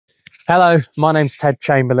Hello, my name's Ted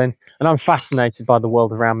Chamberlain, and I'm fascinated by the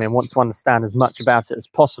world around me and want to understand as much about it as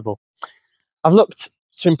possible. I've looked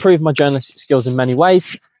to improve my journalistic skills in many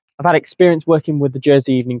ways. I've had experience working with the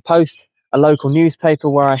Jersey Evening Post, a local newspaper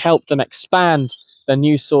where I helped them expand their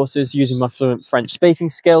news sources using my fluent French speaking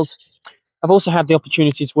skills. I've also had the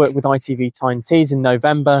opportunity to work with ITV Tyne in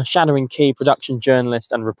November, shadowing key production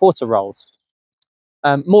journalist and reporter roles.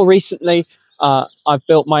 More recently, I've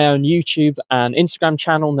built my own YouTube and Instagram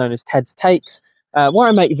channel known as Ted's Takes, where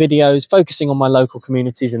I make videos focusing on my local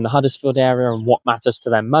communities in the Huddersfield area and what matters to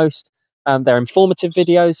them most. They're informative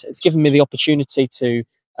videos. It's given me the opportunity to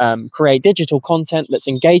create digital content that's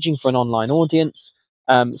engaging for an online audience,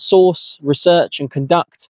 source, research, and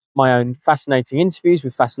conduct my own fascinating interviews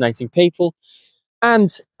with fascinating people,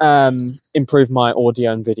 and improve my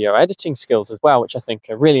audio and video editing skills as well, which I think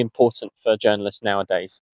are really important for journalists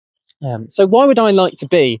nowadays. So why would I like to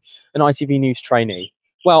be an ITV News trainee?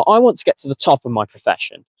 Well, I want to get to the top of my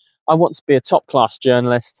profession. I want to be a top-class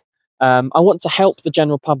journalist. I want to help the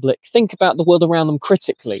general public think about the world around them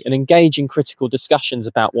critically and engage in critical discussions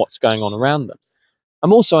about what's going on around them.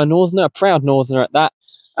 I'm also a northerner, a proud northerner at that,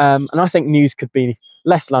 and I think news could be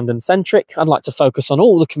less London-centric. I'd like to focus on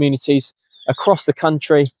all the communities across the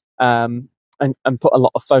country and put a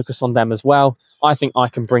lot of focus on them as well. I think I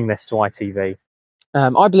can bring this to ITV.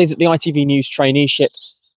 I believe that the ITV News traineeship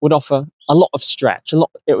would offer a lot of stretch.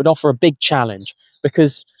 It would offer a big challenge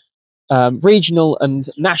because regional and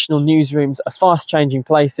national newsrooms are fast-changing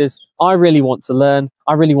places. I really want to learn.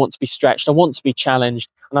 I really want to be stretched. I want to be challenged.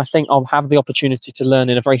 And I think I'll have the opportunity to learn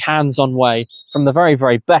in a very hands-on way from the very,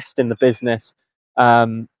 very best in the business.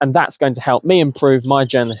 And that's going to help me improve my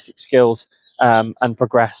journalistic skills and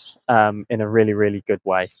progress in a really, really good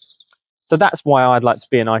way. So that's why I'd like to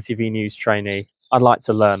be an ITV News trainee. I'd like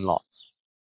to learn lots.